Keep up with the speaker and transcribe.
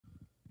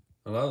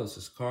Hello, this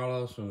is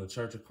Carlos from the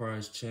Church of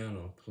Christ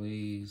channel.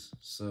 Please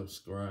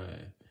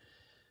subscribe.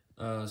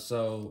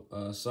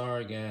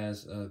 Sorry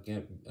guys,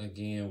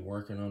 again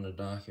working on the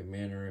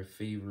documentary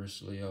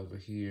feverishly over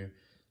here.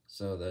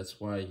 So that's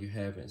why you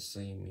haven't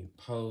seen me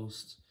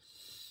post.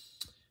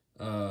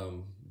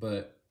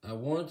 But I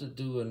wanted to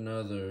do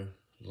another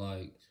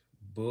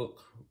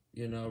book,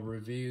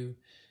 review.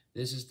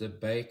 This is the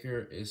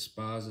Baker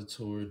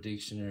Expository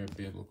Dictionary of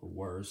Biblical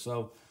Words.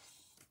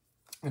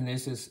 And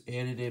this is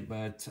edited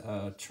by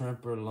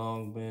Tremper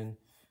Longman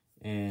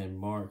and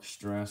Mark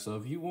Strauss. So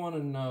if you want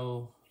to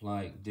know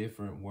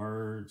different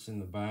words in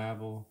the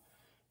Bible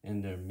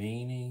and their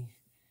meaning,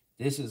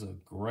 this is a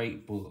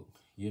great book.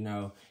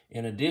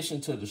 In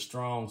addition to the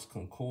Strong's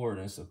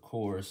Concordance, of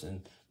course,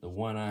 and the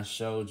one I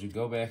showed you,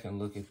 go back and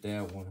look at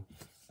that one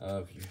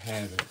if you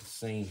haven't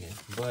seen it.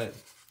 But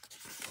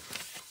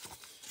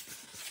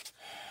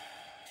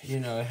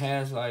it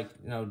has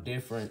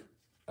different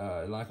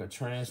like a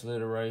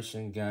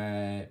transliteration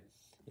guide.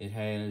 It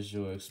has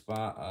your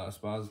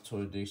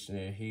expository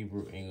dictionary,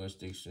 Hebrew English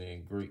dictionary,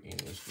 and Greek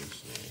English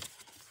dictionary.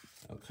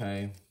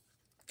 Okay.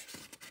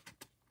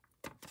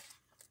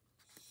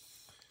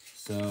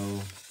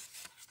 So,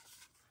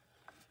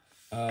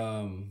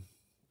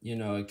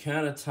 it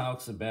kind of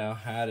talks about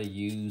how to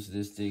use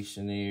this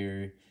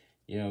dictionary.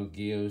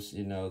 Gives,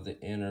 the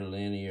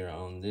interlinear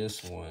on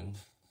this one.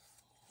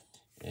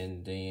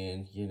 And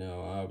then,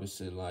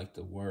 obviously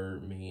the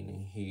word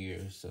meaning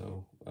here.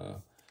 So,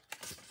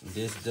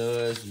 this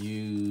does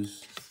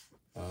use,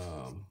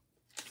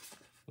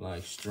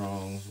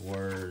 Strong's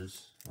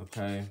words,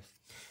 okay?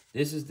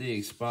 This is the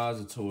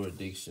expository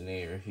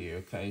dictionary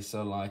here, okay?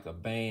 So,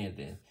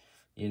 abandon,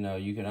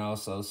 you can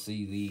also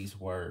see these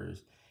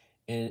words.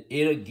 And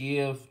it'll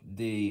give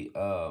the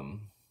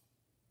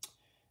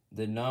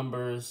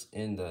numbers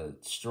in the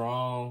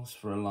Strong's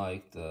for,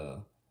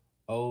 the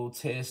Old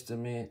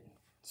Testament.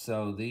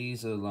 So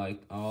these are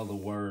all the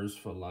words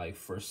for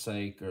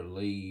forsake or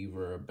leave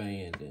or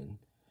abandon.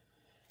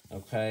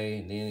 Okay,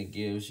 and then it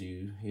gives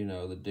you,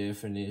 the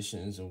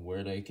definitions and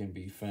where they can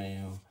be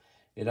found.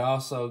 It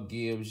also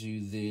gives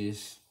you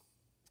this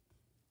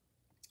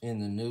in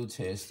the New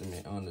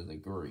Testament under the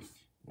Greek.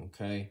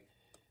 Okay,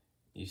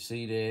 you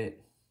see that?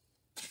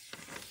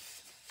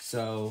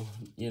 So,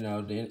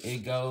 then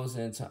it goes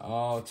into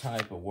all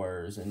type of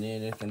words, and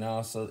then it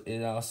also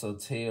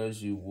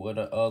tells you what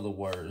are other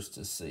words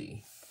to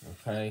see.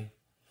 Okay.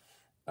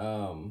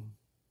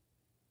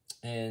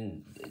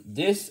 And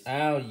this,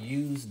 I'll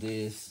use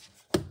this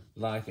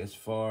as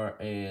far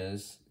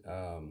as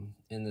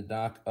in the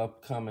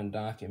upcoming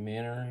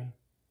documentary.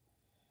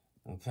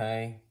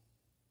 Okay.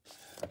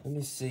 Let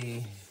me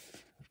see.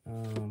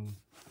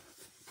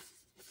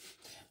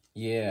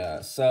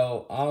 Yeah,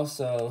 so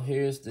also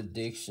here's the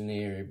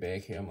dictionary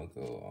back here. I'm gonna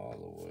go all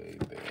the way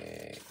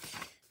back.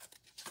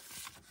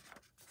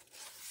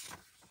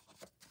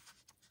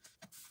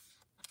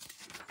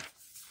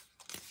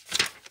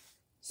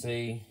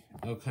 See,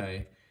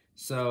 okay.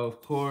 So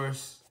of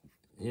course,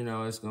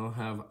 it's gonna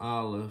have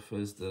Aleph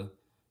as the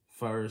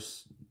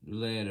first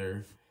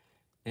letter.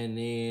 And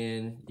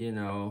then,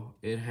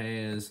 it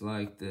has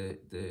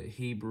the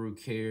Hebrew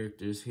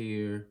characters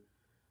here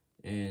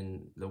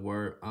and the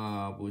word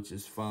Ab, which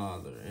is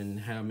father, and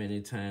how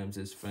many times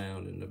it's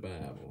found in the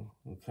Bible,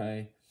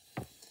 okay?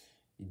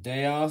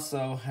 They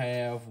also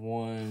have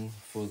one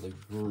for the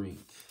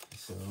Greek.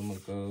 So I'm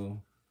going to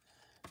go,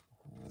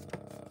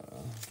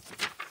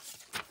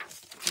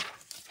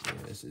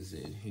 this is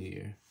it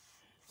here.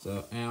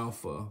 So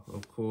Alpha,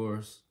 of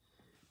course,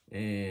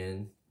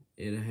 and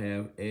it'll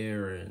have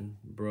Aaron,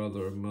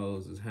 brother of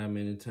Moses, how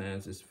many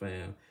times it's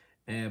found.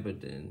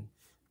 Abaddon,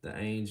 the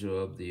angel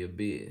of the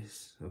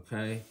abyss,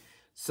 okay?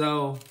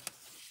 So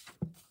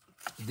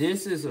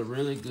this is a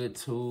really good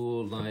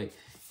tool.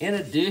 In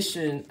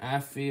addition,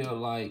 I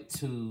feel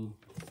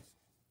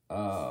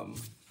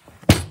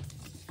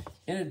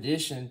in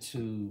addition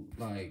to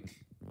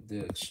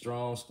the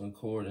Strong's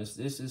Concordance,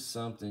 this is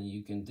something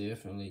you can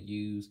definitely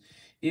use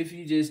if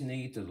you just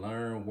need to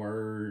learn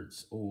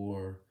words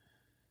or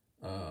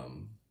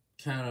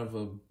kind of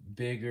a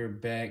bigger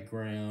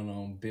background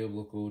on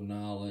biblical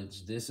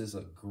knowledge. This is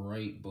a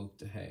great book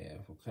to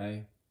have,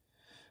 okay?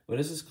 Well,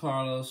 this is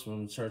Carlos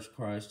from the Church of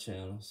Christ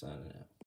channel, signing out.